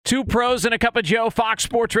Two pros and a cup of Joe, Fox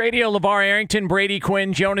Sports Radio, LaVar Arrington, Brady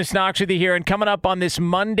Quinn, Jonas Knox with you here. And coming up on this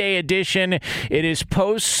Monday edition, it is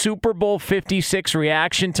post-Super Bowl 56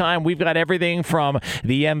 reaction time. We've got everything from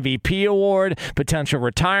the MVP award, potential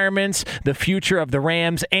retirements, the future of the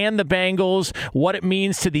Rams and the Bengals, what it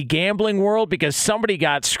means to the gambling world because somebody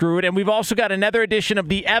got screwed. And we've also got another edition of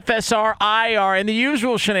the FSR IR and the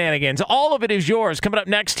usual shenanigans. All of it is yours. Coming up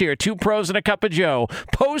next here, Two pros and a cup of Joe,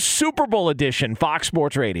 post-Super Bowl edition, Fox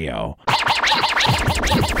Sports Radio. Now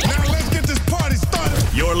let's get this party started.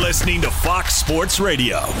 You're listening to Fox Sports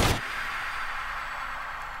Radio.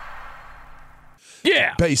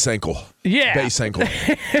 Yeah. Base ankle. Yeah. Base ankle.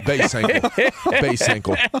 Base ankle. Base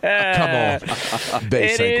ankle. Come on.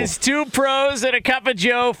 Base ankle. It is Two pros and a cup of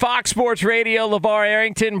Joe, Fox Sports Radio, LaVar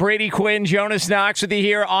Arrington, Brady Quinn, Jonas Knox with you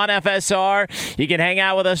here on FSR. You can hang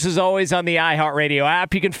out with us as always on the iHeartRadio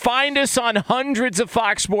app. You can find us on hundreds of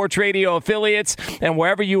Fox Sports Radio affiliates and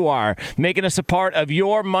wherever you are, making us a part of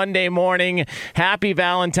your Monday morning. Happy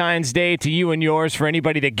Valentine's Day to you and yours for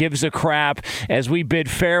anybody that gives a crap as we bid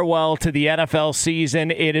farewell to the NFL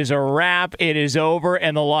season. It is a wrap. It is over,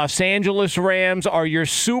 and the Los Angeles Rams are your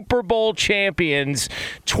Super Bowl champions.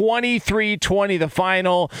 23-20, the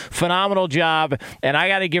final. Phenomenal job, and I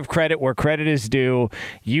got to give credit where credit is due.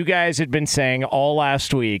 You guys had been saying all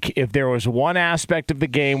last week, if there was one aspect of the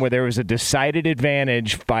game where there was a decided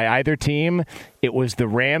advantage by either team, it was the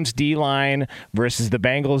Rams D-line versus the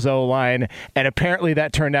Bengals O-line, and apparently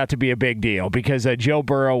that turned out to be a big deal because Joe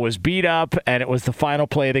Burrow was beat up, and it was the final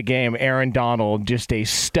play of the game. Aaron Donald, just a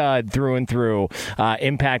stud through and through,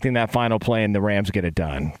 impacting that final play, and the Rams get it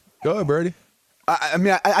done. Go ahead, Brady.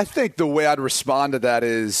 I think the way I'd respond to that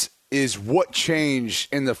is what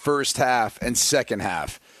changed in the first half and second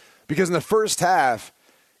half. Because in the first half,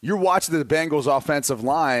 you're watching the Bengals offensive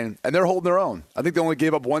line, and they're holding their own. I think they only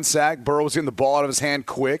gave up one sack. Burrow was getting the ball out of his hand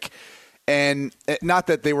quick. And not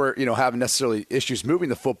that they were, having necessarily issues moving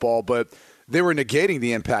the football, but they were negating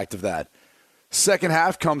the impact of that. Second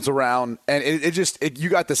half comes around, and you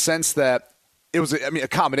got the sense that it was, a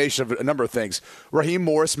combination of a number of things. Raheem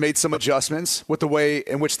Morris made some adjustments with the way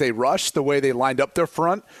in which they rushed, the way they lined up their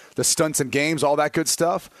front, the stunts and games, all that good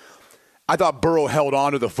stuff. I thought Burrow held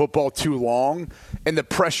on to the football too long, and the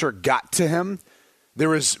pressure got to him. There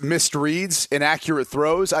was missed reads, inaccurate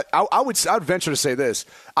throws. I'd venture to say this.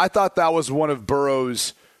 I thought that was one of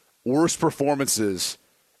Burrow's worst performances,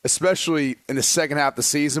 especially in the second half of the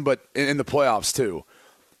season, but in the playoffs too.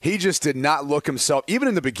 He just did not look himself, even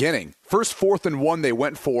in the beginning. First 4th and 1 they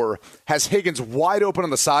went for, has Higgins wide open on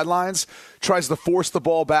the sidelines, tries to force the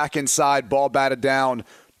ball back inside, ball batted down,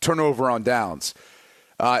 turnover on downs.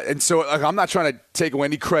 And so I'm not trying to take away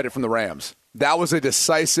any credit from the Rams. That was a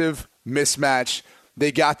decisive mismatch.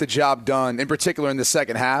 They got the job done, in particular in the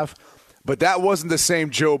second half. But that wasn't the same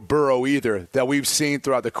Joe Burrow either that we've seen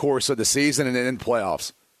throughout the course of the season and in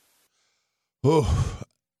playoffs. Oh,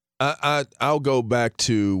 I'll go back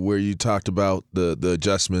to where you talked about the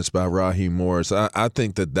adjustments by Raheem Morris. I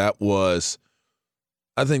think that was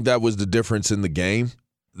the difference in the game.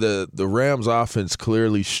 The Rams offense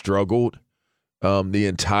clearly struggled the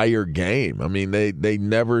entire game. I mean, they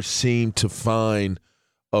never seemed to find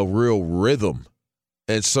a real rhythm.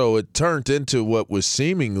 And so it turned into what was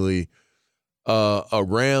seemingly a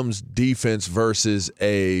Rams defense versus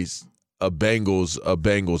a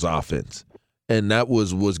Bengals offense. And that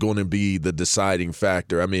was going to be the deciding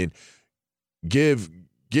factor. I mean, give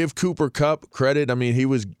Cooper Kupp credit. I mean, he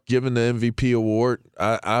was given the MVP award.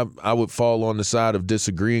 I would fall on the side of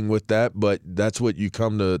disagreeing with that, but that's what you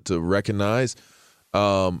come to recognize.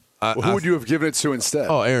 Who would you have given it to instead?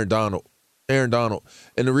 Oh, Aaron Donald.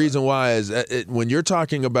 And the reason why is when you're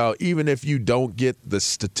talking about, even if you don't get the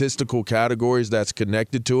statistical categories that's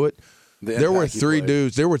connected to it, there were three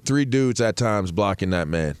dudes at times blocking that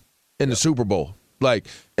man. In the Super Bowl. Like,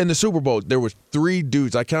 in the Super Bowl, there was 3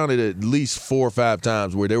 dudes. I counted at least 4 or 5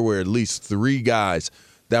 times where there were at least 3 guys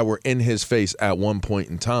that were in his face at one point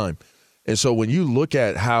in time. And so when you look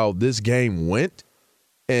at how this game went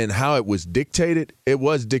and how it was dictated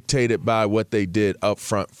by what they did up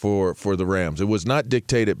front for the Rams. It was not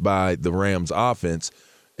dictated by the Rams offense.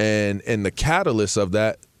 And the catalyst of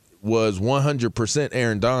that was 100%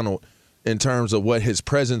 Aaron Donald in terms of what his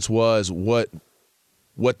presence was, what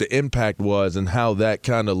the impact was, and how that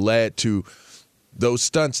kind of led to those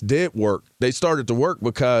stunts did work. They started to work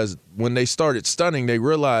because when they started stunning, they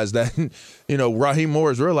realized that, Raheem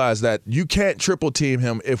Morris realized that you can't triple team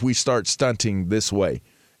him if we start stunting this way.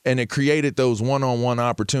 And it created those one-on-one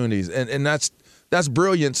opportunities. And that's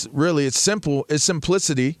brilliance, really. It's simple. It's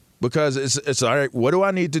simplicity because it's all right, what do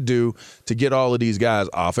I need to do to get all of these guys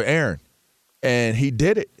off of Aaron? And he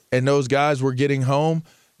did it. and those guys were getting home.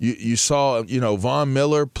 You saw, Von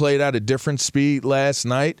Miller played at a different speed last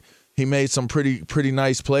night. He made some pretty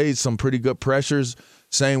nice plays, some pretty good pressures.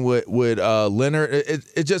 Same with Leonard.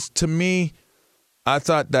 It just, to me, I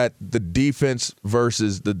thought that the defense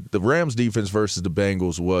versus the Rams defense versus the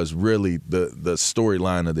Bengals was really the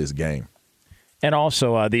storyline of this game. And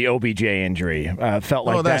also the OBJ injury felt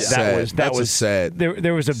like that was sad.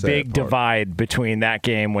 There was a big part. Divide between that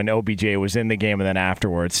game when OBJ was in the game and then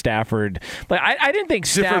afterwards. Stafford, I didn't think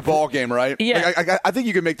Stafford. Different ball game, right? Yeah, I think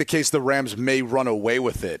you can make the case the Rams may run away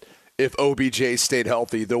with it if OBJ stayed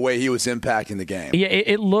healthy the way he was impacting the game. Yeah,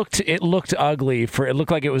 it looked ugly. It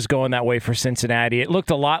looked like it was going that way for Cincinnati. It looked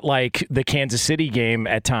a lot like the Kansas City game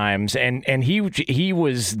at times, and he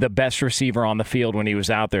was the best receiver on the field when he was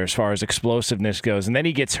out there as far as explosiveness goes. And then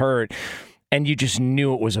he gets hurt, and you just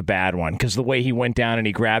knew it was a bad one because the way he went down and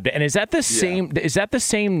he grabbed it. And is that the same? Is that the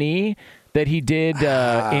same knee that he did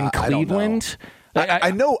in Cleveland? I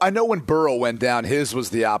know when Burrow went down, his was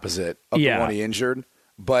the opposite of the one he injured.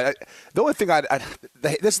 But the only thing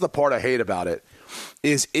this is the part I hate about it,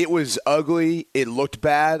 is it was ugly. It looked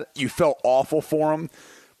bad. You felt awful for him.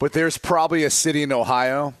 But there's probably a city in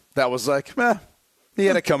Ohio that was like, he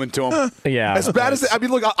had it coming to him. Yeah. As bad as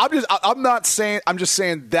look, I'm just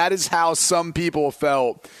saying that is how some people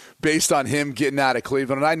felt based on him getting out of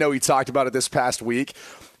Cleveland. And I know he talked about it this past week,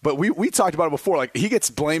 but we talked about it before. Like, he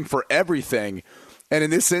gets blamed for everything. And in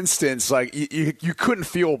this instance, like, you couldn't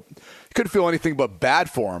feel anything but bad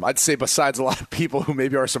for him. I'd say besides a lot of people who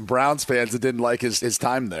maybe are some Browns fans that didn't like his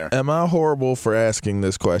time there. Am I horrible for asking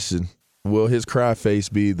this question? Will his cry face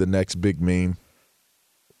be the next big meme?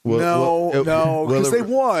 No, because they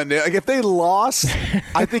won. Like, if they lost,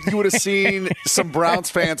 I think you would have seen some Browns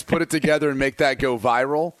fans put it together and make that go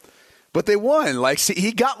viral. But they won. Like, see,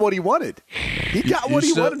 he got what he wanted. He got what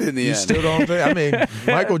he wanted in the end. You still don't think? I mean,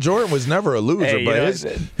 Michael Jordan was never a loser, but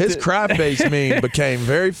his cry face meme became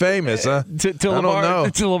very famous. I don't know.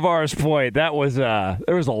 To LaVar's point, that was there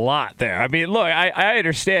was a lot there. I mean, look, I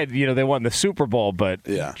understand. They won the Super Bowl, but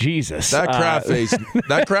Jesus, that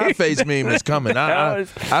cry face meme is coming. I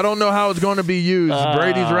don't know how it's going to be used.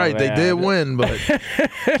 Brady's right; they did win, but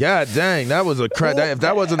God dang, that was a cry. If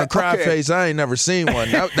that wasn't a cry face, I ain't never seen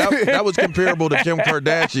one. That was comparable to Kim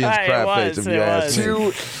Kardashian's cry face, if you ask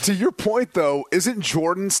me. To your point, though, isn't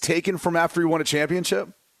Jordan's taken from after he won a championship?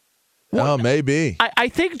 Oh, maybe. I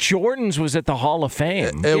think Jordan's was at the Hall of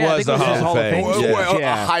Fame. It was the Hall of Fame.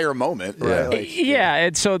 A higher moment, right? Yeah.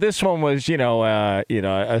 And so this one was,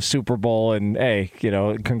 a Super Bowl, and hey,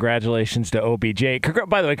 congratulations to OBJ.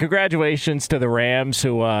 By the way, congratulations to the Rams,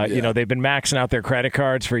 who they've been maxing out their credit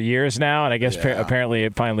cards for years now, and I guess apparently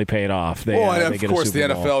it finally paid off. And of course the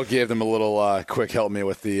NFL gave them a little quick help me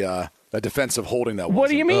with the. A defensive holding that. What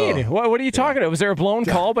do you mean? What are you talking about? Was there a blown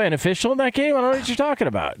call by an official in that game? I don't know what you're talking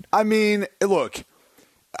about. I mean, look,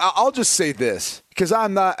 I'll just say this because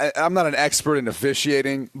I'm not an expert in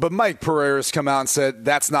officiating, but Mike Pereira's come out and said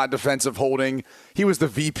that's not defensive holding. He was the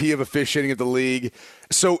VP of officiating at the league.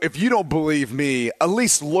 So if you don't believe me, at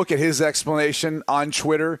least look at his explanation on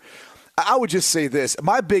Twitter. I would just say this.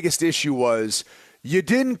 My biggest issue was you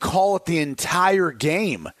didn't call it the entire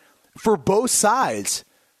game for both sides.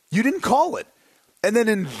 You didn't call it. And then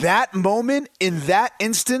in that moment, in that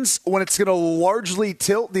instance, when it's going to largely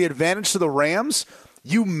tilt the advantage to the Rams,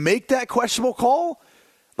 you make that questionable call?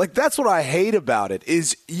 Like, that's what I hate about it,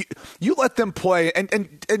 is you let them play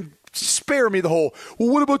and spare me the whole, well,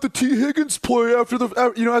 what about the T. Higgins play after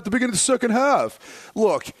at the beginning of the second half?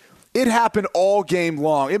 Look, it happened all game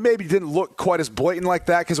long. It maybe didn't look quite as blatant like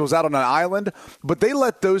that because it was out on an island, but they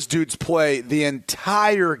let those dudes play the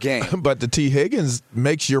entire game. But the T. Higgins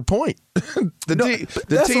makes your point. the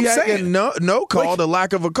T. Higgins no call, the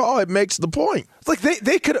lack of a call, it makes the point. It's like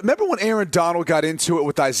they could remember when Aaron Donald got into it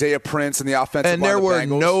with Isaiah Prince and the offensive and line there of the were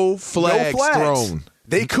Bengals. no flags thrown.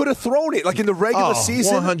 They could have thrown it, like in the regular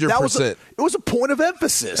season. 100%. It was a point of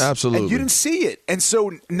emphasis. Absolutely. And you didn't see it. And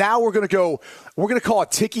so now we're going to call a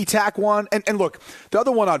ticky-tack one. And look, the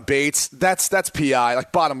other one on Bates, that's PI.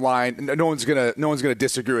 Like, bottom line, no one's gonna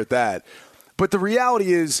disagree with that. But the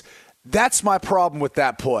reality is, that's my problem with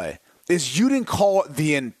that play, is you didn't call it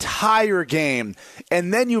the entire game,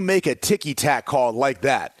 and then you make a ticky-tack call like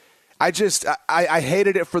that. I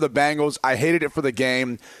hated it for the Bengals. I hated it for the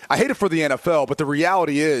game. I hate it for the NFL. But the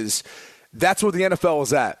reality is that's where the NFL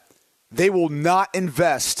is at. They will not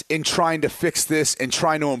invest in trying to fix this and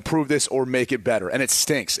trying to improve this or make it better. And it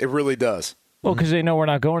stinks. It really does. Well, because they know we're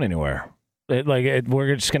not going anywhere.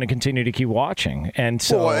 We're just going to continue to keep watching. And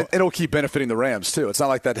so it'll keep benefiting the Rams, too. It's not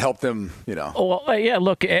like that helped them, Well, yeah,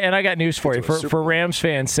 look, and I got news for you. For Rams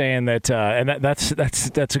fans saying that, and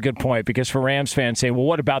that's a good point, because for Rams fans saying, well,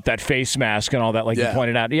 what about that face mask and all that, you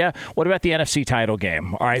pointed out? Yeah, what about the NFC title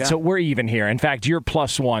game? All right, so we're even here. In fact, you're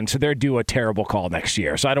 +1, so they're due a terrible call next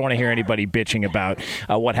year. So I don't want to hear anybody bitching about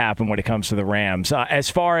what happened when it comes to the Rams. As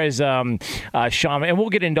far as Sean, and we'll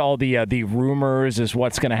get into all the rumors as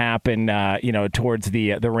what's going to happen, towards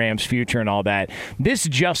the Rams' future and all that. This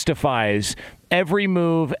justifies every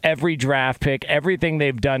move, every draft pick, everything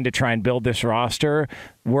they've done to try and build this roster.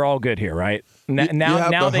 We're all good here, right?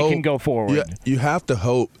 Now they can go forward. You have to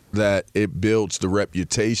hope that it builds the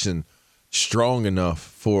reputation strong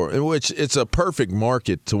enough in which it's a perfect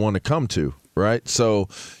market to want to come to, right? So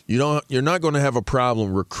you're not going to have a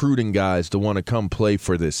problem recruiting guys to want to come play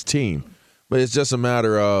for this team. But it's just a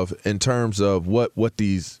matter of, in terms of what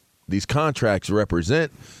these contracts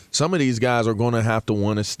represent, some of these guys are going to have to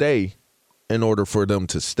want to stay in order for them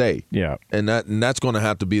to stay. Yeah. And that's going to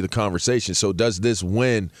have to be the conversation. So does this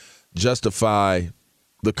win justify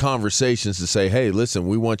the conversations to say, hey, listen,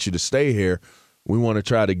 we want you to stay here. We want to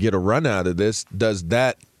try to get a run out of this. Does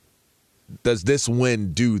this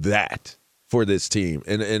win do that for this team?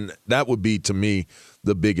 And that would be, to me,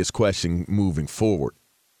 the biggest question moving forward.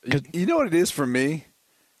 You know what it is for me?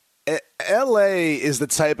 L.A. is the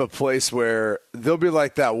type of place where they'll be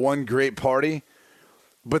like that one great party,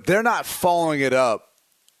 but they're not following it up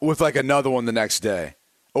with another one the next day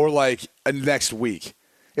or next week.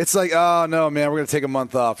 It's like, oh, no, man, we're going to take a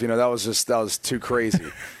month off. That was too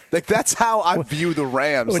crazy. That's how I view the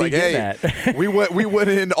Rams. We went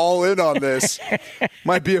in all in on this.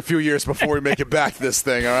 Might be a few years before we make it back to this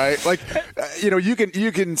thing, all right?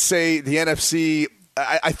 You can say the NFC –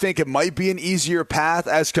 I think it might be an easier path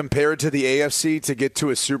as compared to the AFC to get to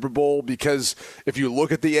a Super Bowl, because if you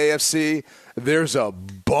look at the AFC, there's a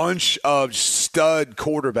bunch of stud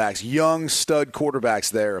quarterbacks, young stud quarterbacks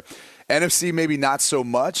there. NFC, maybe not so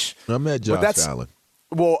much. I met Josh Allen.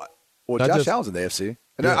 Well, Josh Allen's in the AFC.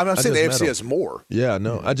 Yeah, I'm saying the AFC has more. Yeah,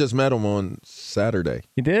 no. I just met him on Saturday.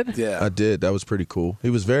 You did? Yeah. I did. That was pretty cool.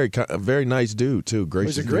 He was a very nice dude, too.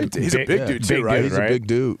 Gracious. He's a great dude. He's a big dude, too, right? He's a big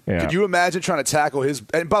dude. Yeah. Could you imagine trying to tackle his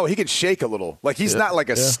 – and by the way, he can shake a little. He's not like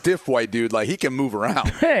a stiff white dude. He can move around.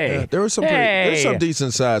 Hey. Yeah, there were some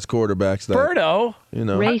decent-sized quarterbacks. Birdo.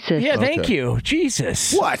 Racist. Yeah, thank you.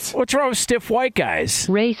 Jesus. What? What's wrong with stiff white guys?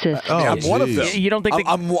 Racist. I'm one of them. You don't think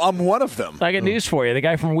I'm one of them. I got news for you. The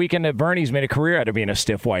guy from Weekend at Bernie's made a career out of being a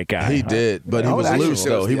stiff white guy. He did, but he was loose,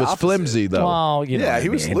 though. He was flimsy, though. Well, he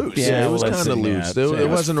was loose. Yeah, it was kind of loose. It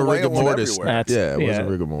wasn't a rigor mortis. It wasn't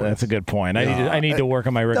rigor mortis. That's a good point. I need to work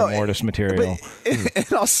on my rigor mortis material.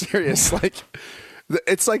 In all seriousness,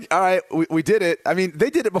 it's all right, we did it. I mean, they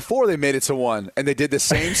did it before they made it to one, and they did the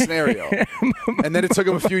same scenario. And then it took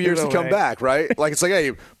them a few years to come back, right? It's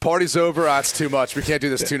hey, party's over. It's too much. We can't do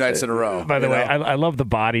this 2 nights in a row. By the way, I love the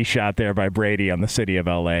body shot there by Brady on the city of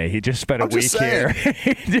L.A. He just spent a week here.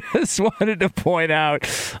 He just wanted to point out.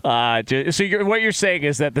 What you're saying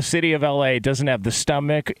is that the city of L.A. doesn't have the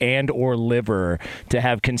stomach and or liver to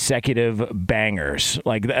have consecutive bangers.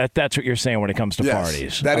 That's what you're saying when it comes to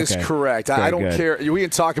parties. That is correct. I don't care. We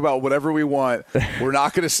can talk about whatever we want. We're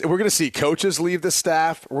going to see coaches leave the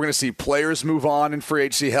staff. We're going to see players move on in free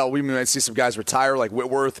agency. Hell, we might see some guys retire like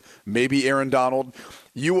Whitworth, maybe Aaron Donald.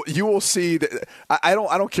 You will see that. I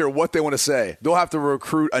don't care what they want to say. They'll have to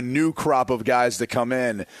recruit a new crop of guys to come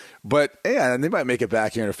in. But and they might make it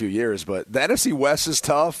back here in a few years. But the NFC West is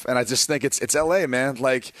tough, and I just think it's LA, man.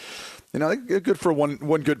 They're good for one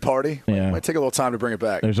good party. Yeah. It might take a little time to bring it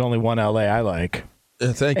back. There's only one LA I like.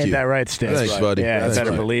 Thank you. Ain't that right, Stan? Thanks, buddy. Yeah, That's better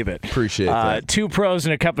right. believe it. Appreciate that. Two pros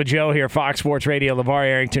and a cup of Joe here, Fox Sports Radio. LaVar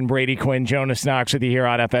Arrington, Brady Quinn, Jonas Knox with you here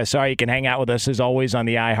on FSR. You can hang out with us, as always, on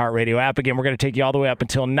the iHeartRadio app. Again, we're going to take you all the way up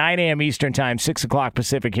until 9 a.m. Eastern Time, 6 o'clock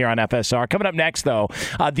Pacific here on FSR. Coming up next, though,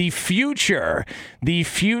 the future. The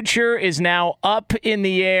future is now up in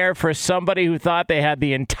the air for somebody who thought they had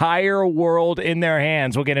the entire world in their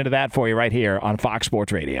hands. We'll get into that for you right here on Fox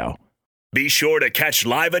Sports Radio. Be sure to catch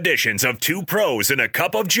live editions of Two Pros and a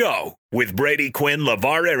Cup of Joe with Brady Quinn,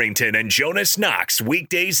 LaVar Arrington, and Jonas Knox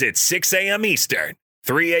weekdays at 6 a.m. Eastern,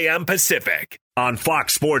 3 a.m. Pacific on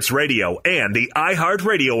Fox Sports Radio and the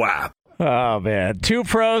iHeartRadio app. Oh, man. Two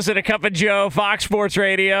pros and a cup of Joe, Fox Sports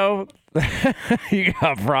Radio. You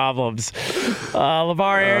got problems.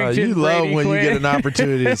 LaVar Arrington, you love Brady when Quinn. you get an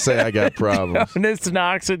opportunity to say I got problems. Jonas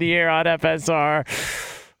Knox in the air on FSR.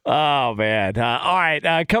 Oh, man. All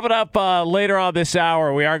right. Coming up later on this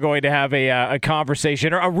hour, we are going to have a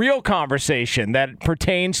conversation, or a real conversation that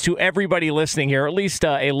pertains to everybody listening here, at least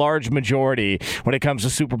a large majority when it comes to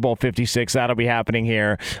Super Bowl 56. That'll be happening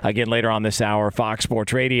here again later on this hour, Fox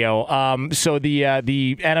Sports Radio. So the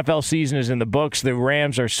NFL season is in the books. The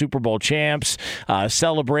Rams are Super Bowl champs.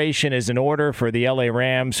 Celebration is in order for the LA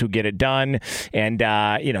Rams, who get it done. And,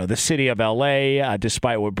 the city of LA,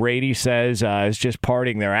 despite what Brady says, is just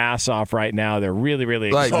partying their ass off right now. They're really, really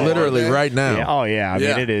excited. Like literally right now. Yeah. Oh yeah, I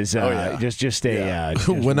mean it is just a. Just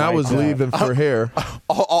when I was leaving for here,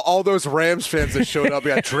 all those Rams fans that showed up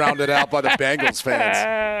got drowned out by the Bengals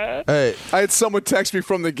fans. Hey, I had someone text me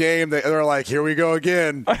from the game. They're like, "Here we go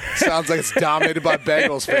again." Sounds like it's dominated by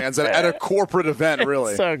Bengals fans at a corporate event.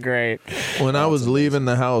 Really, so great. When I was leaving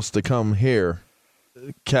the house to come here,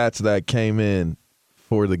 cats that came in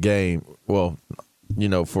for the game, well,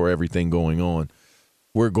 for everything going on,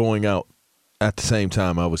 we're going out at the same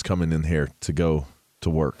time I was coming in here to go to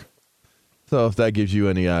work. So if that gives you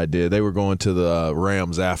any idea, they were going to the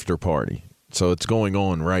Rams after party. So it's going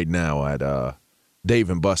on right now at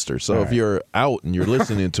Dave & Buster's. So if you're out and you're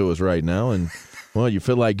listening to us right now and, you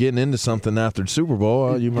feel like getting into something after the Super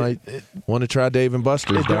Bowl, you might want to try Dave &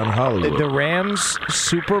 Buster's down in Hollywood. The Rams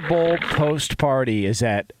Super Bowl post party is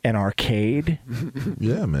at an arcade.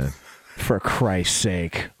 Yeah, man. For Christ's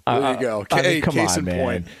sake. There you go. Come case on, in man.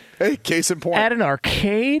 point. Hey, case in point. At an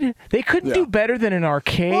arcade? They couldn't do better than an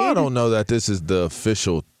arcade? Well, I don't know that this is the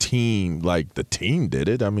official team, like the team did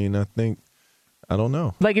it. I mean, I don't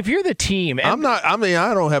know. Like, if you're the team. I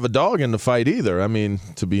don't have a dog in the fight either. I mean,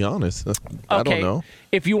 to be honest, I don't know.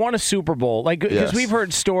 If you want a Super Bowl, because we've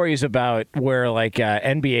heard stories about where,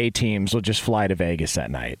 NBA teams will just fly to Vegas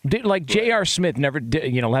that night. J.R. Smith never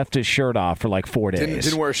left his shirt off for 4 days.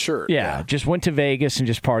 Didn't wear a shirt. Yeah, just went to Vegas and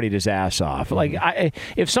just partied his ass off. Mm-hmm.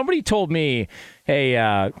 If somebody told me, hey,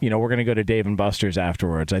 we're going to go to Dave & Buster's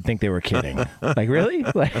afterwards, I think they were kidding. Really?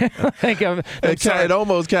 It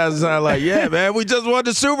almost kind of sounded like, yeah, man, we just won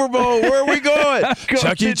the Super Bowl. Where are we going?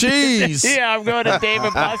 Chuck E. Cheese. Yeah, I'm going to Dave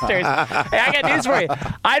 & Buster's. Hey, I got news for you.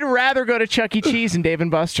 I'd rather go to Chuck E. Cheese than Dave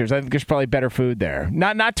 & Buster's. I think there's probably better food there.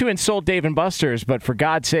 Not to insult Dave & Buster's, but for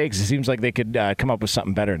God's sakes, it seems like they could come up with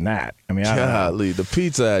something better than that. I mean, golly, the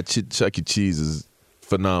pizza at Chuck E. Cheese is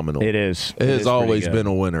phenomenal. It is. It has always been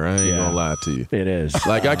a winner. I ain't gonna lie to you. It is.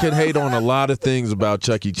 I can hate on a lot of things about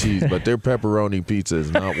Chuck E. Cheese, but their pepperoni pizza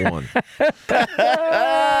is not one.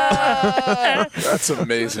 That's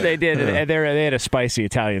amazing. They did. Yeah. They had a spicy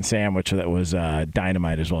Italian sandwich that was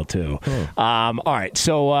dynamite as well too. All right.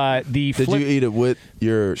 So did you eat it with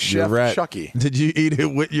your rat? Chucky. Did you eat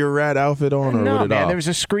it with your rat outfit on, or no, with it man, off? There was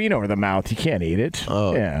a screen over the mouth. You can't eat it.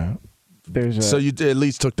 Oh, yeah. So you at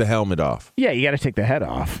least took the helmet off. Yeah, you got to take the head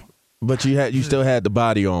off. But you still had the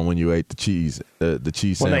body on when you ate the cheese, the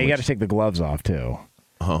cheese sandwich. Well, no, you got to take the gloves off too.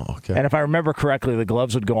 Oh, okay. And if I remember correctly, the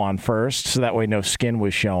gloves would go on first, so that way no skin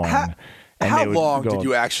was showing. How long did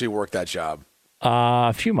you actually work that job?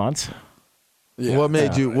 A few months. Yeah. What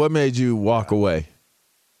made you walk away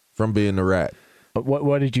from being the rat?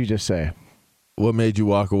 What did you just say? What made you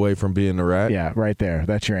walk away from being the rat? Yeah, right there.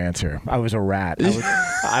 That's your answer. I was a rat.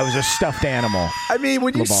 I was a stuffed animal. I mean,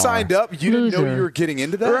 when you signed up, you didn't know you were getting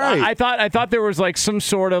into that? Right. I thought there was some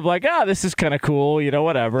sort of this is kind of cool,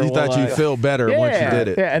 whatever. You thought you'd feel better once you did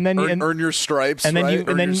it. Yeah, and then earn your stripes, and then right?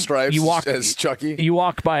 Earn your stripes you walk as Chucky. You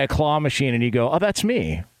walk by a claw machine and you go, oh, that's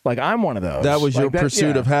me. I'm one of those. That was your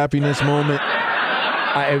pursuit of happiness moment?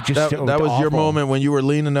 That was your moment when you were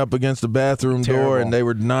leaning up against the bathroom door and they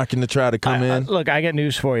were knocking to try to come in. Look, I got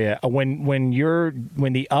news for you. When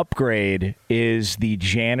the upgrade is the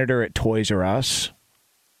janitor at Toys R Us,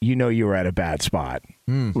 you know you were at a bad spot.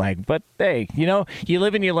 But hey, you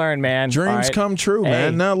live and you learn, man. Dreams come true,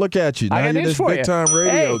 man. Now look at you. Now you're this big-time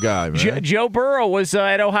radio guy, man. Joe Burrow was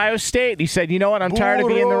at Ohio State. He said, you know what, I'm tired of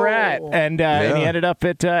being the rat. And he ended up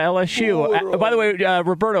at LSU. By the way,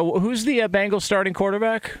 Roberto, who's the Bengals starting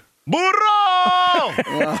quarterback? Burro!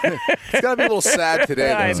 It's got to be a little sad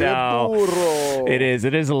today. I know. Burro. It is.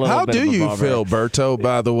 It is a little How bit do of a you bummer. feel, Berto,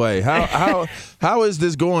 by the way? How is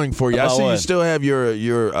this going for you? I see you still have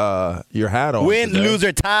your hat on. Win, today. lose,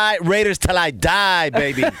 or tie. Raiders till I die,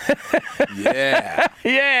 baby. Yeah.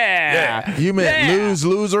 You meant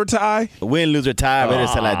lose, or tie? Win, lose, or tie.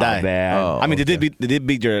 Raiders till I die. Man. I mean, they did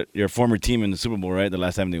beat your former team in the Super Bowl, right? The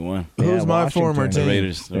last time they won. Who's my Washington. former The team?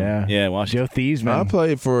 Raiders. So, Yeah. Washington. Joe Thiesman. I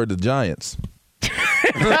played for the Giants.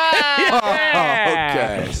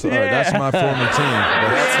 Yeah. Okay. Sorry, that's my former team.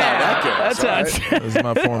 That's how that goes. That's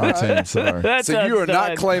my former team. Sorry. So you are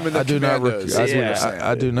not claiming the I do not. Commandos. I, is what you're saying.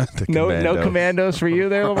 I do not. The No Commando. commandos for you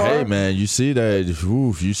there, LaVar? Hey man, you see that?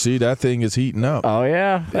 Oof, you see that thing is heating up. Oh,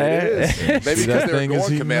 yeah. It is. Maybe that because they're thing is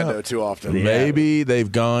going heating commando up. too often. Yeah. Maybe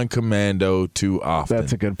they've gone commando too often.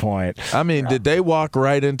 That's a good point. I mean, did they walk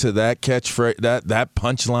right into that catchphrase, that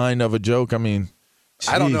punchline of a joke? I mean,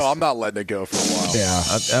 I don't know. jeez. I'm not letting it go for a while.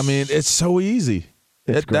 Yeah. I mean, it's so easy.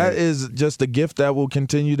 It's That great. is just a gift that will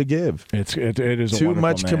continue to give. It is a Too wonderful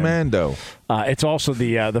much name. commando. It's also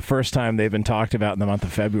the first time they've been talked about in the month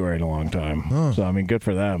of February in a long time. So I mean, good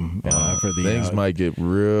for them. For the Things might get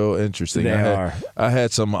real interesting. They are. I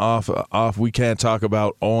had some off. We can't talk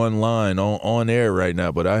about online on air right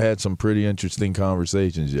now, but I had some pretty interesting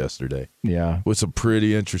conversations yesterday Yeah. with some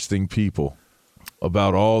pretty interesting people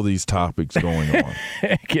about all these topics going on.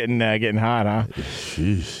 getting hot, huh?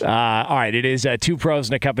 Jeez. All right, it is Two Pros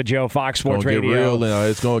and a Cup of Joe, Fox Sports It's gonna Radio. get real now.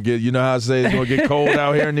 It's gonna get. You know how I say it's gonna get cold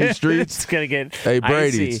out here in these streets. It's gonna get Hey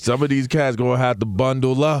Brady, icy. some of these cats gonna have to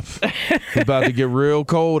bundle up. It's about to get real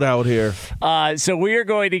cold out here. So we are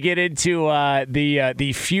going to get into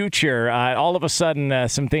the future. All of a sudden,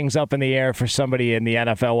 some things up in the air for somebody in the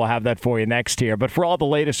NFL. We'll have that for you next here. But for all the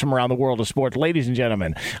latest from around the world of sports, ladies and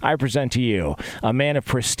gentlemen, I present to you a man of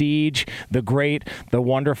prestige, the great, the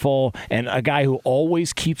wonderful, and a guy who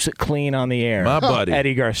always keeps it clean on the air. My buddy.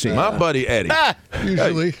 Eddie Garcia. My buddy Eddie.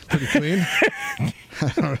 Usually pretty clean.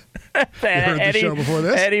 heard the show before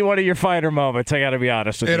this? Eddie, one of your finer moments. I got to be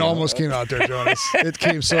honest with you. It almost came out there, Jonas. It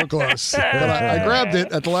came so close. But I grabbed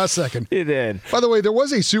it at the last second. You did. By the way, there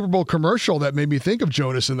was a Super Bowl commercial that made me think of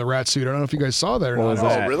Jonas in the rat suit. I don't know if you guys saw that or What not. was Oh,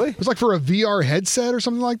 that? really? It was like for a VR headset or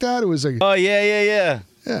something like that. It was a Oh yeah. yeah.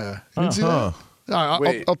 You didn't see that? Uh-huh.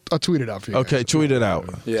 I'll tweet it out for you. Okay, guys. tweet it out.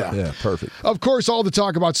 Yeah. Perfect. Of course, all the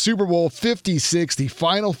talk about Super Bowl 56, the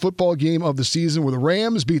final football game of the season where the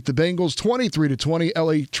Rams beat the Bengals 23-20.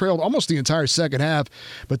 LA trailed almost the entire second half,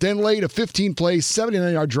 but then laid a 15-play,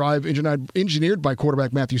 79-yard drive engineered by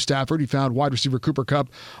quarterback Matthew Stafford. He found wide receiver Cooper Kupp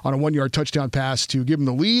on a 1-yard touchdown pass to give him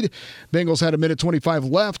the lead. Bengals had a minute 25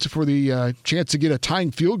 left for the chance to get a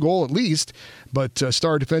tying field goal at least, but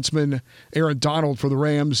star defenseman Aaron Donald for the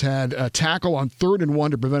Rams had a tackle on 3rd and 1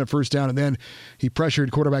 to prevent a first down, and then he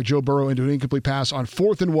pressured quarterback Joe Burrow into an incomplete pass on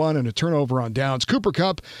 4th and 1 and a turnover on downs. Cooper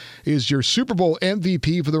Kupp is your Super Bowl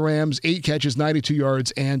MVP for the Rams, 8 catches, 92 yards,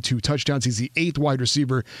 and 2 touchdowns. He's the 8th wide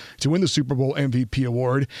receiver to win the Super Bowl MVP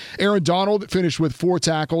award. Aaron Donald finished with 4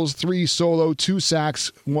 tackles, 3 solo, 2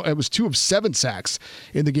 sacks. It was 2 of 7 sacks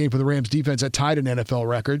in the game for the Rams defense that tied an NFL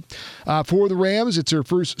record. For the Rams, it's their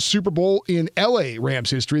first Super Bowl in LA Rams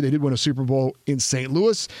history. They did win a Super Bowl in St.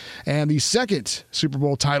 Louis, and the second Super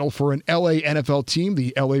Bowl title for an LA NFL team.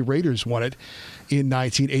 The LA Raiders won it in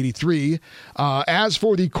 1983. As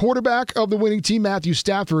for the quarterback of the winning team, Matthew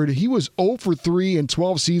Stafford, he was 0 for 3 in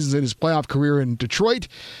 12 seasons in his playoff career in Detroit.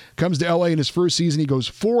 Comes to LA in his first season. He goes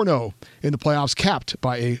 4-0 in the playoffs, capped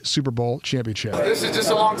by a Super Bowl championship. This is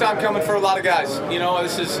just a long time coming for a lot of guys. You know,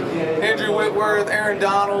 this is Andrew Whitworth, Aaron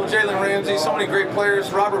Donald, Jalen Ramsey, so many great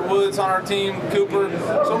players. Robert Woods on our team, Cooper,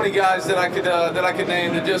 so many guys that I could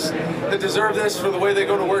name that deserve this for the way they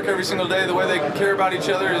go to work every single day, the way they care about each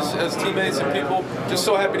other as teammates and people. Just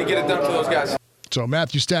so happy to get it done for those guys. So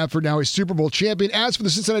Matthew Stafford now a Super Bowl champion. As for the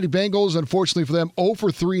Cincinnati Bengals, unfortunately for them, 0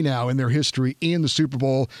 for 3 now in their history in the Super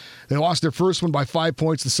Bowl. They lost their first one by 5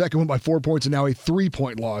 points, the second one by 4 points, and now a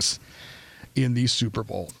 3-point loss in the Super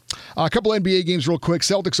Bowl. A couple NBA games real quick.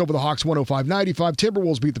 Celtics over the Hawks 105-95.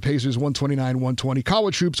 Timberwolves beat the Pacers 129-120.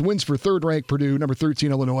 College hoops wins for 3rd-ranked Purdue, number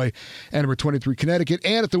 13 Illinois, and number 23 Connecticut.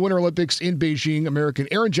 And at the Winter Olympics in Beijing, American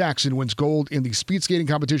Erin Jackson wins gold in the speed skating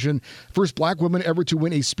competition. First black woman ever to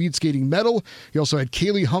win a speed skating medal. You also had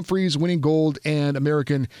Kaylee Humphreys winning gold, and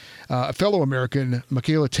fellow American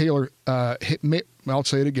Michaela Taylor, I'll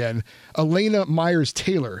say it again, Elena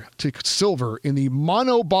Myers-Taylor took silver in the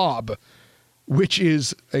monobob, which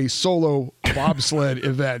is a solo bobsled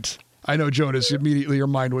event. I know, Jonas, immediately your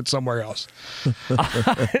mind went somewhere else.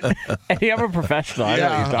 Hey, I'm a professional. I know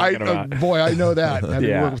what you're talking about. Boy, I know that. Having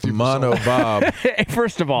Yeah. worked with you for so long. Mono Bob. Hey,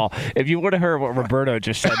 first of all, if you would have heard what Roberto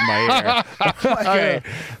just said in my ear,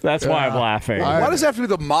 that's why I'm laughing. Why does it have to be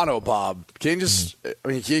the monobob? Can't you just? I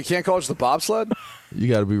mean, you can't call it just the bobsled. You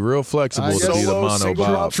got to be real flexible I to guess be the solo, mono single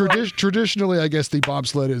Bob. drop. Traditionally, I guess the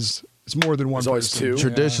bobsled is more than one There's always person. two.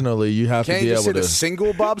 Traditionally, you have Can't to be you just able hit a to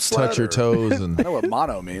single bobsled? touch your or- toes and I know what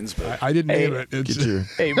mono means, but I didn't Hey, name it. It's, get your.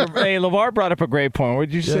 Hey, LaVar brought up a great point. What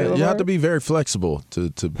did you say, Yeah, LaVar? you have to be very flexible to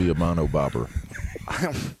be a mono bobber.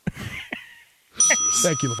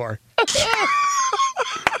 Thank you, LaVar.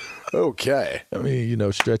 Okay. I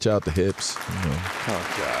mean, stretch out the hips.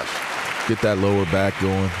 Oh, gosh. Get that lower back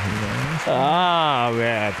going. Oh,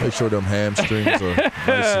 man. Make sure them hamstrings are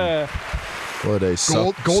nice and, what are they?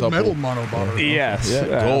 Gold medal monobobber. Yes. Yeah,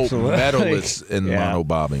 gold absolutely. medalist in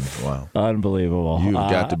monobobbing. Wow. Unbelievable. You've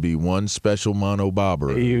got to be one special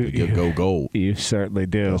monobobber to go gold. You certainly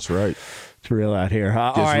do. That's right. It's real out here.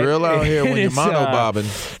 Huh? It's real out here when you're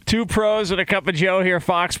monobobbing. Two pros and a cup of Joe here,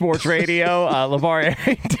 Fox Sports Radio. LaVar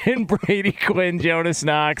Arrington, Brady Quinn, Jonas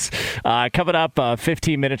Knox. Coming up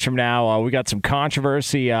 15 minutes from now, we got some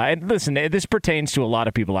controversy. And listen, this pertains to a lot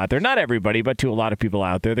of people out there. Not everybody, but to a lot of people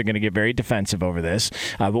out there. They're going to get very defensive over this.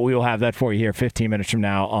 But we will have that for you here 15 minutes from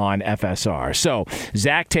now on FSR. So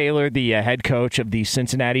Zach Taylor, the head coach of the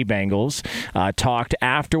Cincinnati Bengals, talked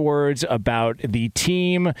afterwards about the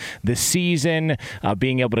team, the season,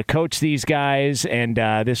 being able to coach these guys, and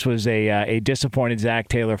this was a disappointed Zach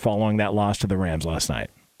Taylor following that loss to the Rams last night.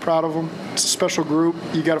 Proud of them. It's a special group.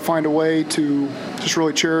 You got to find a way to just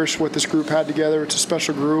really cherish what this group had together. It's a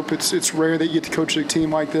special group. It's rare that you get to coach a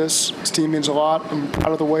team like this. This team means a lot. I'm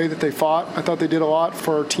proud of the way that they fought. I thought they did a lot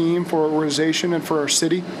for our team, for our organization, and for our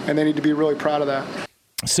city, and they need to be really proud of that.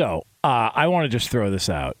 So I want to just throw this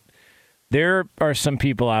out. There are some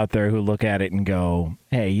people out there who look at it and go,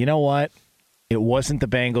 hey, you know what? It wasn't the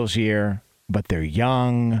Bengals' year, but they're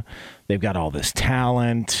young. They've got all this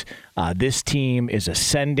talent. This team is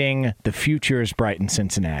ascending. The future is bright in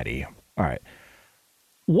Cincinnati. All right.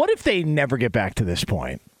 What if they never get back to this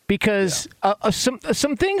point? Because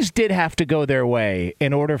some things did have to go their way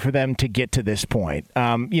in order for them to get to this point.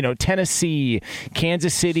 Tennessee,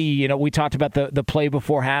 Kansas City, we talked about the play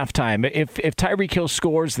before halftime. If Tyreek Hill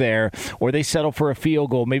scores there or they settle for a field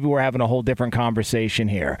goal, maybe we're having a whole different conversation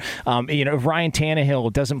here. If Ryan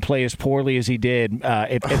Tannehill doesn't play as poorly as he did,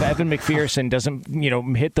 if Evan McPherson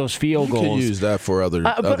doesn't, hit those field goals. You could use that for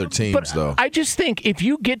other teams, though. I just think if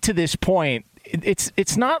you get to this point,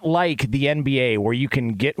 it's not like the NBA where you can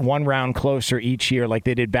get one round closer each year like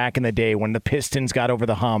they did back in the day when the Pistons got over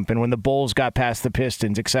the hump and when the Bulls got past the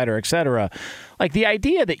Pistons, et cetera, et cetera. Like the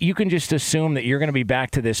idea that you can just assume that you're going to be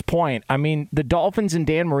back to this point. I mean, the Dolphins and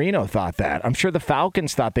Dan Marino thought that. I'm sure the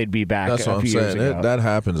Falcons thought they'd be back That's a what few I'm years saying. ago. That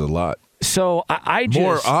happens a lot. So I just,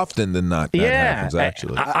 more often than not, that happens,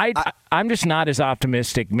 actually. I'm just not as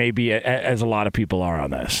optimistic maybe as a lot of people are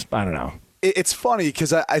on this. I don't know. It's funny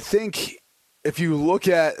because I think if you look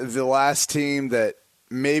at the last team that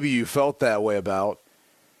maybe you felt that way about,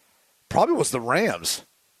 probably was the Rams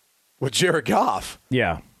with Jared Goff.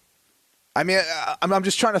 Yeah. I mean, I'm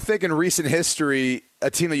just trying to think in recent history,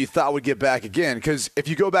 a team that you thought would get back again. Because if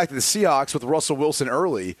you go back to the Seahawks with Russell Wilson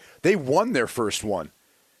early, they won their first one.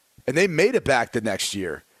 And they made it back the next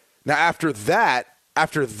year. Now, after that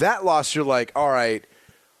loss, you're like, all right,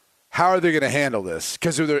 how are they going to handle this?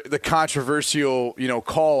 Because of the controversial,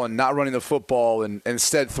 call and not running the football and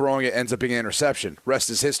instead throwing it ends up being an interception. Rest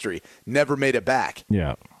is history. Never made it back.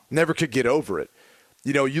 Yeah. Never could get over it.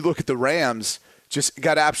 You look at the Rams, just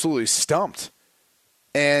got absolutely stumped.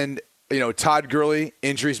 And, Todd Gurley,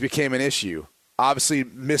 injuries became an issue. Obviously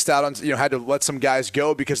missed out on, had to let some guys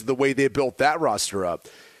go because of the way they built that roster up.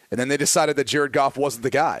 And then they decided that Jared Goff wasn't the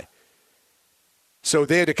guy. So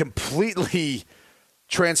they had to completely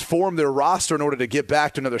transform their roster in order to get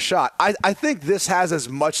back to another shot. I think this has as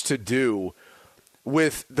much to do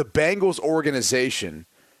with the Bengals organization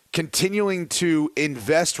continuing to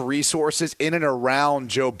invest resources in and around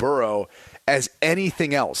Joe Burrow as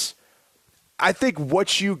anything else. I think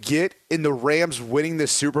what you get in the Rams winning the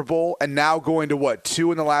Super Bowl and now going to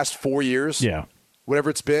 2 in the last 4 years, whatever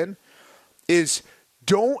it's been, is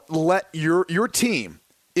don't let your team,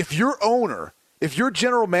 if your owner, if your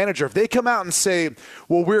general manager, if they come out and say,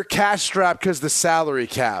 well, we're cash strapped because of the salary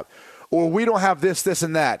cap, or we don't have this, this,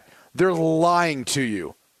 and that, they're lying to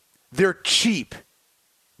you. They're cheap.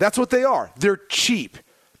 That's what they are. They're cheap.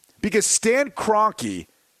 Because Stan Kroenke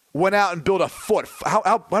went out and built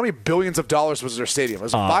how many billions of dollars was their stadium?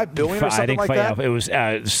 Was it $5 billion or something like that? It was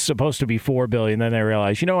supposed to be $4 billion. Then they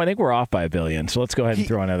realized, I think we're off by $1 billion. So let's go ahead and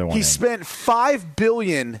throw another one in. He spent $5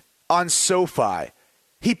 billion on SoFi.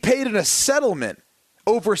 He paid in a settlement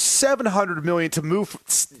over $700 million to move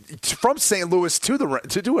from St. Louis to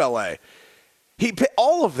LA. He paid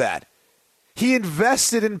all of that. He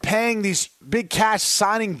invested in paying these big cash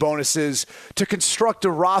signing bonuses to construct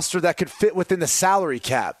a roster that could fit within the salary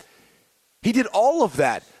cap. He did all of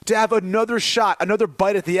that to have another shot, another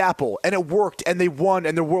bite at the apple, and it worked, and they won,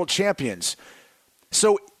 and they're world champions.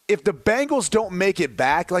 So if the Bengals don't make it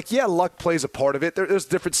back, luck plays a part of it. There's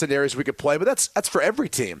different scenarios we could play, but that's for every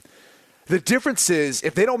team. The difference is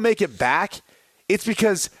if they don't make it back, it's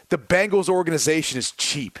because the Bengals organization is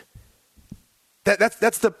cheap. That's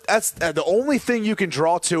the only thing you can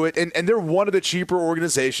draw to it, and they're one of the cheaper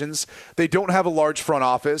organizations. They don't have a large front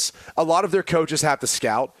office. A lot of their coaches have to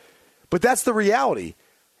scout. But that's the reality,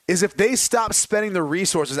 is if they stop spending the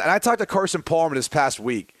resources, and I talked to Carson Palmer this past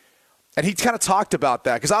week, and he kind of talked about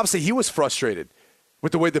that, because obviously he was frustrated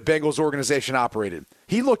with the way the Bengals organization operated.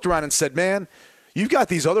 He looked around and said, man, you've got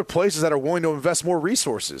these other places that are willing to invest more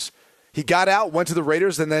resources. He got out, went to the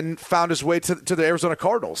Raiders, and then found his way to the Arizona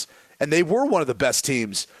Cardinals. And they were one of the best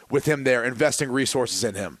teams with him there, investing resources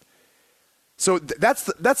in him. So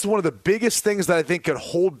that's one of the biggest things that I think could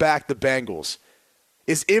hold back the Bengals,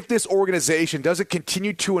 is if this organization doesn't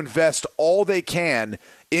continue to invest all they can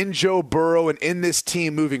in Joe Burrow and in this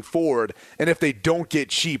team moving forward, and if they don't get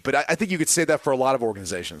cheap. But I think you could say that for a lot of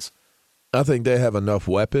organizations. I think they have enough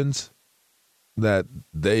weapons that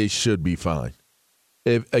they should be fine.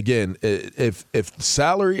 If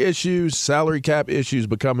salary cap issues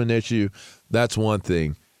become an issue, that's one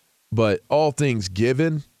thing. But all things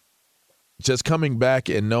given, just coming back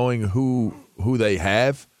and knowing who they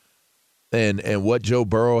have and what Joe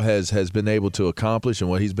Burrow has been able to accomplish and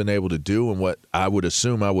what he's been able to do, and what I would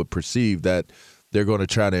perceive that they're going to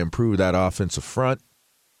try to improve that offensive front,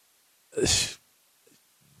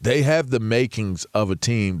 they have the makings of a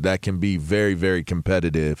team that can be very, very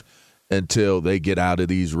competitive until they get out of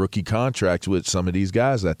these rookie contracts with some of these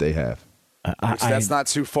guys that they have. That's not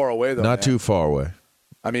too far away, though. Not too far away.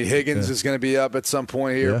 I mean, Higgins is going to be up at some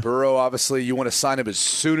point here. Yeah. Burrow, obviously, you want to sign him as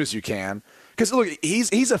soon as you can. Because, look,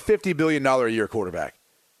 he's a $50 billion a year quarterback.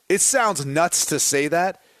 It sounds nuts to say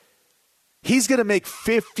that. He's going to make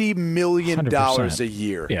 $50 million 100%. a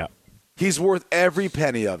year. Yeah. He's worth every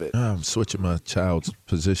penny of it. I'm switching my child's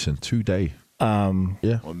position today.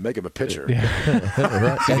 Well, make him a pitcher.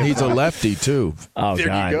 Right. And he's a lefty, too. Oh, There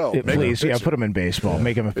God. you go. Make him a Please, pitcher. put him in baseball.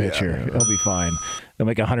 Make him a pitcher. He'll be fine. They'll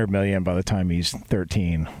make $100 million by the time he's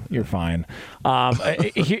 13. You're fine.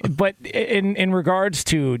 But in regards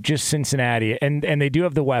to just Cincinnati, and they do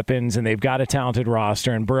have the weapons, and they've got a talented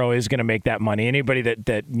roster, and Burrow is going to make that money. Anybody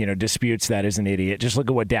that disputes that is an idiot. Just look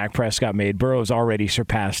at what Dak Prescott made. Burrow's already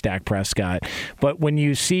surpassed Dak Prescott. But when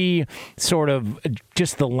you see sort of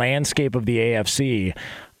just the landscape of the AFC,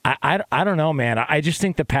 I don't know, man. I just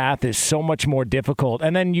think the path is so much more difficult.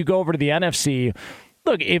 And then you go over to the NFC.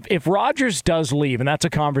 Look, if Rodgers does leave, and that's a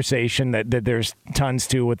conversation that there's tons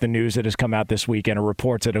to with the news that has come out this weekend, or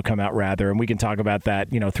reports that have come out rather, and we can talk about that,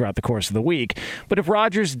 throughout the course of the week. But if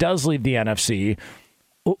Rodgers does leave the NFC,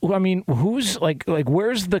 I mean, who's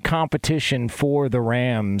where's the competition for the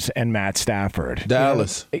Rams and Matt Stafford?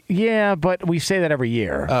 Dallas. Yeah, but we say that every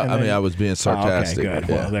year. I was being sarcastic. Okay, good.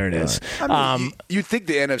 Yeah. Well, there it is. I mean, you'd think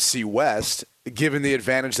the NFC West, given the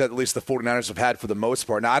advantage that at least the 49ers have had for the most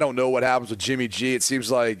part. Now, I don't know what happens with Jimmy G. It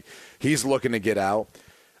seems like he's looking to get out.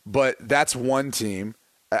 But that's one team.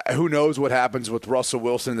 Who knows what happens with Russell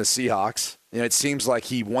Wilson and the Seahawks? It seems like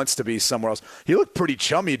he wants to be somewhere else. He looked pretty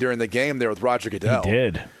chummy during the game there with Roger Goodell. He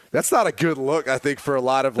did. That's not a good look, I think, for a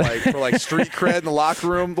lot of street cred in the locker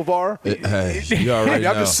room, LaVar. You already know.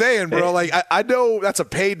 I'm just saying, bro. I know that's a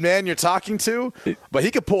paid man you're talking to, but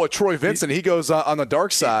he could pull a Troy Vincent. He goes on the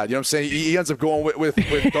dark side. You know what I'm saying? He ends up going with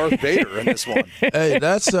Darth Vader in this one. Hey,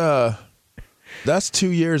 that's 2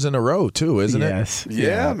 years in a row, too, isn't Yes. it?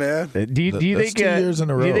 Yeah, man. Do you think 2 years in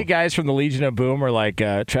a row. Do you think guys from the Legion of Boom are like,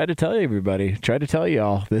 try to tell everybody, try to tell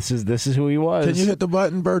y'all, this is who he was? Can you hit the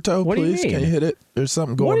button, Berto, What do you please? mean? Can you hit it? There's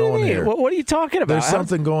something What do going you on mean? here. What are you talking about? There's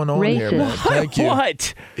something going on here, man. What? Thank you.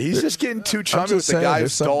 What? He's just getting too chummy just with the saying, guy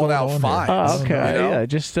there's who's something stalling out going on fines. Oh, okay. Yeah,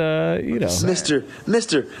 just Mr.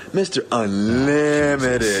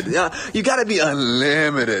 Unlimited. Yeah, you got to be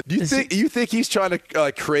unlimited. You think he's trying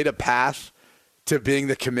to create a path to being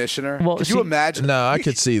the commissioner? Well, could you imagine? No, I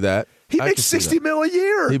could see that. He I makes could see $60 million a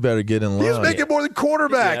year. He better get in line. He's making more than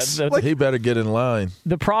quarterbacks. Yeah, He better get in line.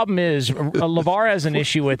 The problem is LaVar has an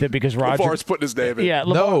issue with it because Roger. LaVar's putting his name in. Yeah,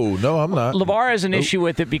 LaVar, No, I'm not. LaVar has an issue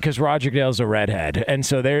with it because Roger Goodell's a redhead, and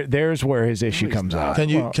so there's where his issue comes out. Can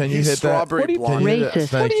you He's hit that? strawberry What do you- blonde. Can you hit that? Racist.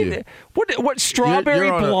 Thank you. What strawberry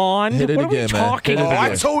You're on a- blonde? hit it What are we again, man. talking Hit it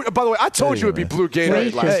about? again. By the way, I told you it'd be blue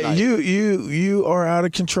Gatorade last Hey, night. you are out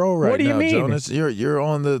of control right now, What do you mean? Jonas. You're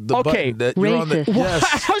on the Okay. button. That you're on the, Racist.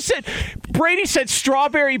 yes. How said Brady said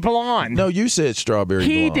strawberry blonde? No, you said strawberry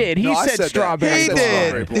he blonde. did. He No, I said said that. strawberry. He blonde. did.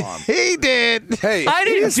 Strawberry blonde. He did. Hey, I he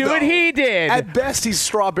didn't is, do though. it. He did. At best, he's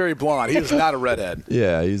strawberry blonde. He is not a redhead.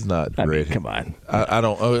 Yeah, he's not I mean, ready. come on. I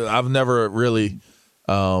don't. I've never really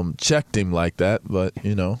checked him like that, but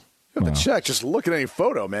You have to check. Just look at any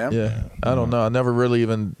photo, man. Yeah, I don't know. I never really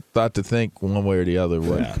even thought to think one way or the other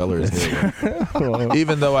what color his hair was.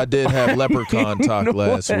 Even though I did have leprechaun talk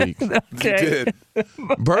last week. Okay. You did.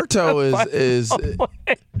 Berto is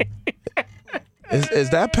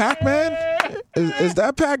that Pac-Man? Is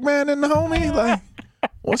that Pac-Man in the homie? Like,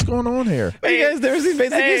 what's going on here? Hey, you guys never seen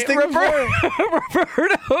Basic Instinct before?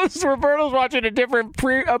 Roberto's watching a different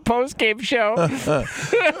post-game show.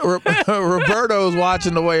 Roberto's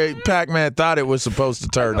watching the way Pac-Man thought it was supposed to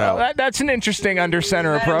turn out. That's an interesting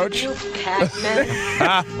under-center approach.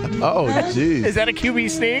 Oh, jeez. Is that a QB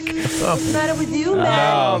sneak? What's the matter with you,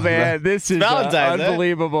 man? Oh, man, this is Valentine's,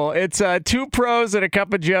 unbelievable. It's Two Pros and a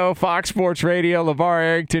Cup of Joe, Fox Sports Radio, LaVar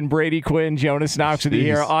Arrington, Brady Quinn, Jonas Knox with you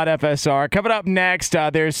here on FSR. Coming up next,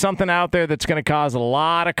 there's something out there that's going to cause a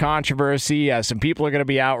lot of controversy. Some people are going to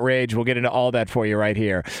be outraged. We'll get into all that for you right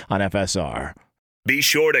here on FSR. Be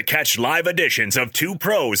sure to catch live editions of Two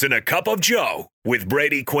Pros and a Cup of Joe with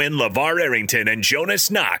Brady Quinn, LaVar Arrington, and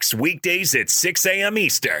Jonas Knox weekdays at 6 a.m.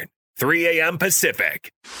 Eastern, 3 a.m.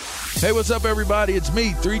 Pacific. Hey, what's up, everybody? It's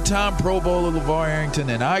me, 3-time Pro Bowler LaVar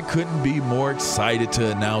Arrington, and I couldn't be more excited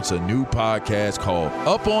to announce a new podcast called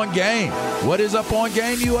Up On Game. What is Up On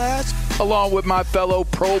Game, you ask? Along with my fellow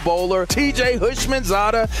Pro Bowler, TJ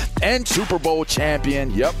Hushmanzada, and Super Bowl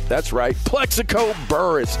champion, yep, that's right, Plexico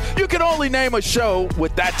Burress. You can only name a show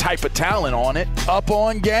with that type of talent on it. Up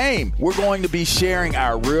On Game. We're going to be sharing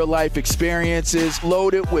our real-life experiences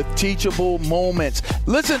loaded with teachable moments.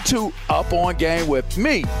 Listen to Up On Game with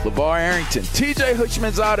me, LaVar Arrington, TJ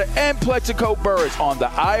Hushmanzada, and Plexico Burress on the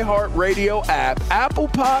iHeartRadio app, Apple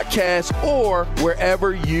Podcasts, or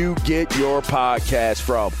wherever you get your podcast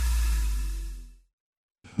from.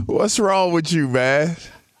 What's wrong with you, man?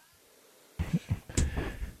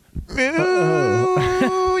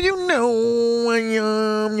 Ooh, you know I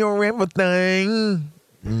am your everything.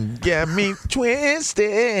 Got me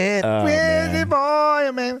twisted. Pretty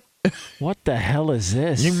boy, man. What the hell is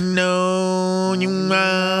this? You know you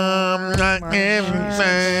are my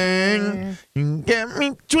everything. You got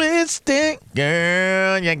me twisted,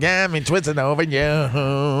 girl. You got me twisted over you.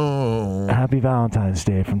 Happy Valentine's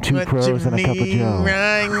Day from Two Pros and a Cup of Joe.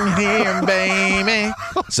 Right here, baby.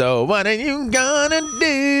 So what are you gonna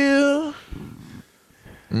do?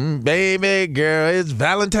 Baby girl, it's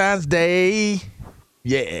Valentine's Day.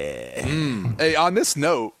 Yeah. Hey, on this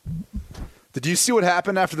note, did you see what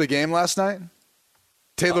happened after the game last night?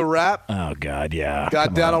 Taylor Rapp. Oh God, yeah.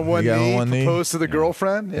 Got down on one knee, proposed to the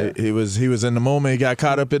girlfriend. Yeah. He was in the moment. He got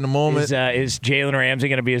caught up in the moment. Is Jalen Ramsey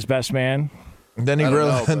going to be his best man? Then he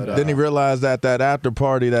realized at that after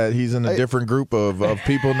party that he's in a different group of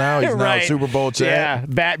people now. He's now a Super Bowl champ.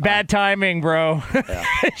 Yeah, bad timing, bro. Yeah.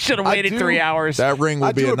 Should have waited 3 hours. That ring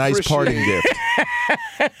will be a nice parting gift.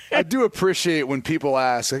 I do appreciate when people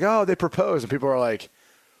ask, like, "Oh, they proposed," and people are like,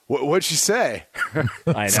 "What'd she say?"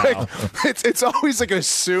 I know. It's always like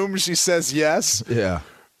assumed she says yes. Yeah.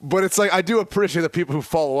 But it's like I do appreciate the people who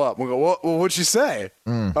follow up. We go, well, what'd she say?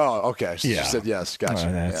 Oh, okay. She said yes. Gotcha.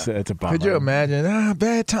 That's a bummer. Could you imagine?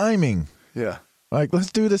 Bad timing. Yeah. Like,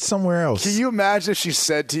 let's do this somewhere else. Can you imagine if she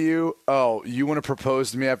said to you, "Oh, you want to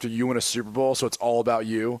propose to me after you win a Super Bowl, so it's all about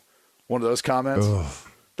you"? One of those comments. Ugh.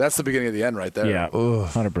 That's the beginning of the end right there. Yeah,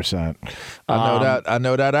 100%. I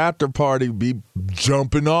know that after party be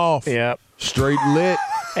jumping off. Yep. Straight lit.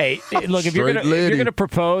 Hey, look, if you're gonna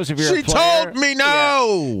propose, if you're she a player, told me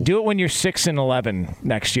no. Do it when you're 6-11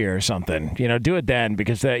 next year or something. Do it then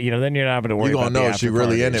because then you're not having to worry. You're gonna know she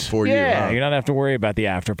really in it for you. Yeah, you're not have to worry about the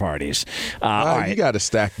after parties. All right. You got to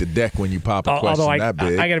stack the deck when you pop a question that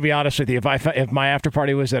big. I got to be honest with you. If my after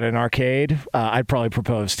party was at an arcade, I'd probably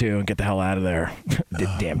propose too and get the hell out of there.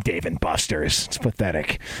 Damn Dave and Buster's. It's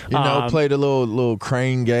pathetic. Play the little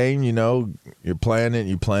crane game. You're playing it,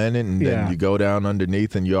 and then you go down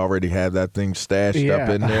underneath and you already have that thing stashed up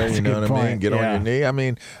in there. You know what I mean? Get on your knee. I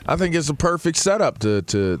mean, I think it's a perfect setup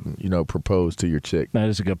to propose to your chick. That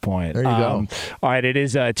is a good point. There you go. All right, it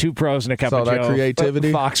is Two Pros and a Cup of Joe. That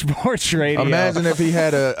creativity. Fox Sports Radio. Imagine if he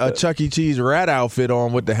had a Chuck E. Cheese rat outfit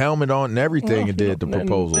on with the helmet on and everything and did the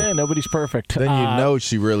proposal. Nobody's perfect. Then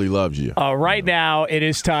she really loves you. Right now, it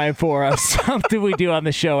is time for something we do on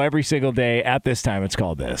the show every single day. At this time, it's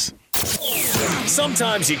called this.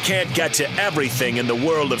 Sometimes you can't get to everything in the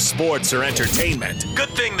world of sports or entertainment. Good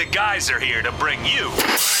thing the guys are here to bring you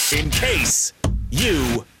in case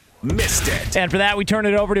you missed it. And for that, we turn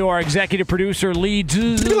it over to our executive producer, Lee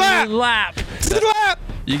Lap.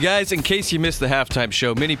 You guys, in case you missed the halftime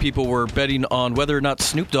show, many people were betting on whether or not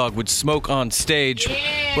Snoop Dogg would smoke on stage.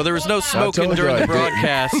 Well, there was no smoking during the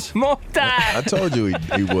broadcast. I told you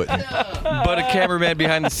he wouldn't. But a cameraman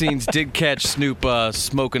behind the scenes did catch Snoop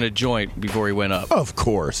smoking a joint before he went up. Of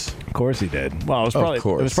course. Of course he did. Well, it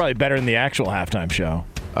was probably better than the actual halftime show.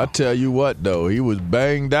 I tell you what, though, he was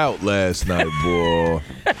banged out last night, boy.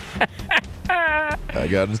 I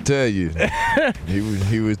got to tell you,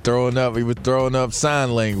 he was throwing up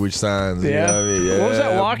sign language signs. Yeah. You know what I mean? Yeah, what was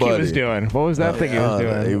that walk buddy. he was doing? What was that thing he was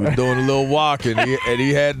doing? He was doing a little walking, and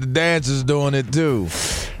he had the dancers doing it too.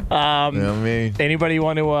 You know what I mean? Anybody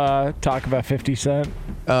want to talk about 50 Cent?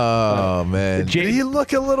 Oh, man. Did he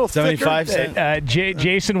look a little 75 thicker? cent?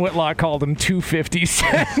 Jason Whitlock called him 250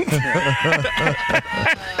 Cent.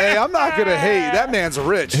 Hey, I'm not going to hate. That man's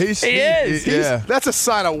rich. He is. That's a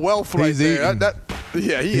sign of wealth right there.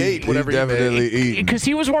 He ate whatever he definitely made. eating. Because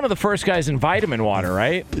he was one of the first guys in vitamin water,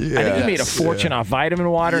 right? Yeah. I think he made a fortune off vitamin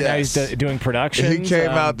water. Yes. Now he's doing production. He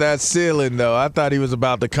came out that ceiling, though. I thought he was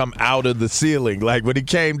about to come out of the ceiling. Like, when he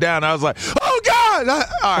came down, I was like, oh, God!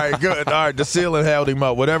 All right, good. All right, the ceiling held him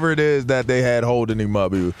up. Whatever it is that they had holding him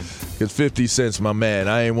up, because 50 Cent's my man.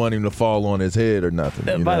 I ain't want him to fall on his head or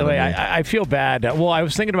nothing. By the way, I feel bad. Well, I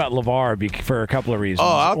was thinking about LaVar for a couple of reasons.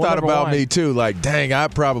 Oh, I thought about me, too. Like, dang, I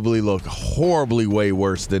probably look horribly way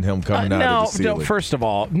worse than him coming out of the ceiling. No, first of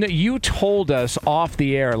all, you told us off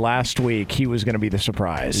the air last week he was going to be the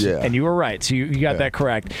surprise. Yeah. And you were right, so you got that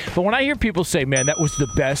correct. But when I hear people say, man, that was the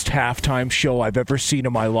best halftime show I've ever seen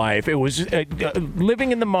in my life, it was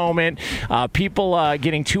living in the moment, people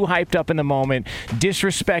getting too hyped up in the moment,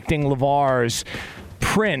 disrespecting LaVar's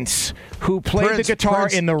Prince, who played the guitar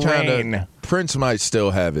in the rain. Prince might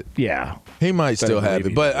still have it. Yeah. He might still have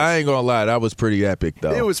it. But I ain't going to lie, that was pretty epic,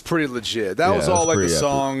 though. It was pretty legit. That was all like the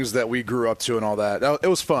songs that we grew up to and all that. It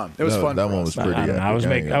was fun. It was fun. That one was pretty epic. I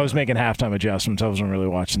was making halftime adjustments. I wasn't really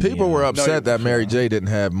watching. People were upset that Mary J didn't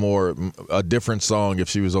have a different song if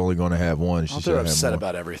she was only going to have one. They're upset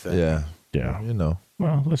about everything. Yeah. Yeah. You know.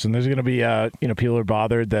 Well, listen, there's going to be, people are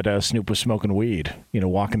bothered that Snoop was smoking weed,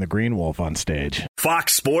 walking the Green Wolf on stage.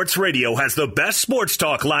 Fox Sports Radio has the best sports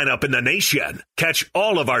talk lineup in the nation. Catch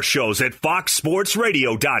all of our shows at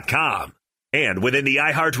foxsportsradio.com. And within the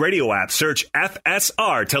iHeartRadio app, search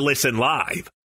FSR to listen live.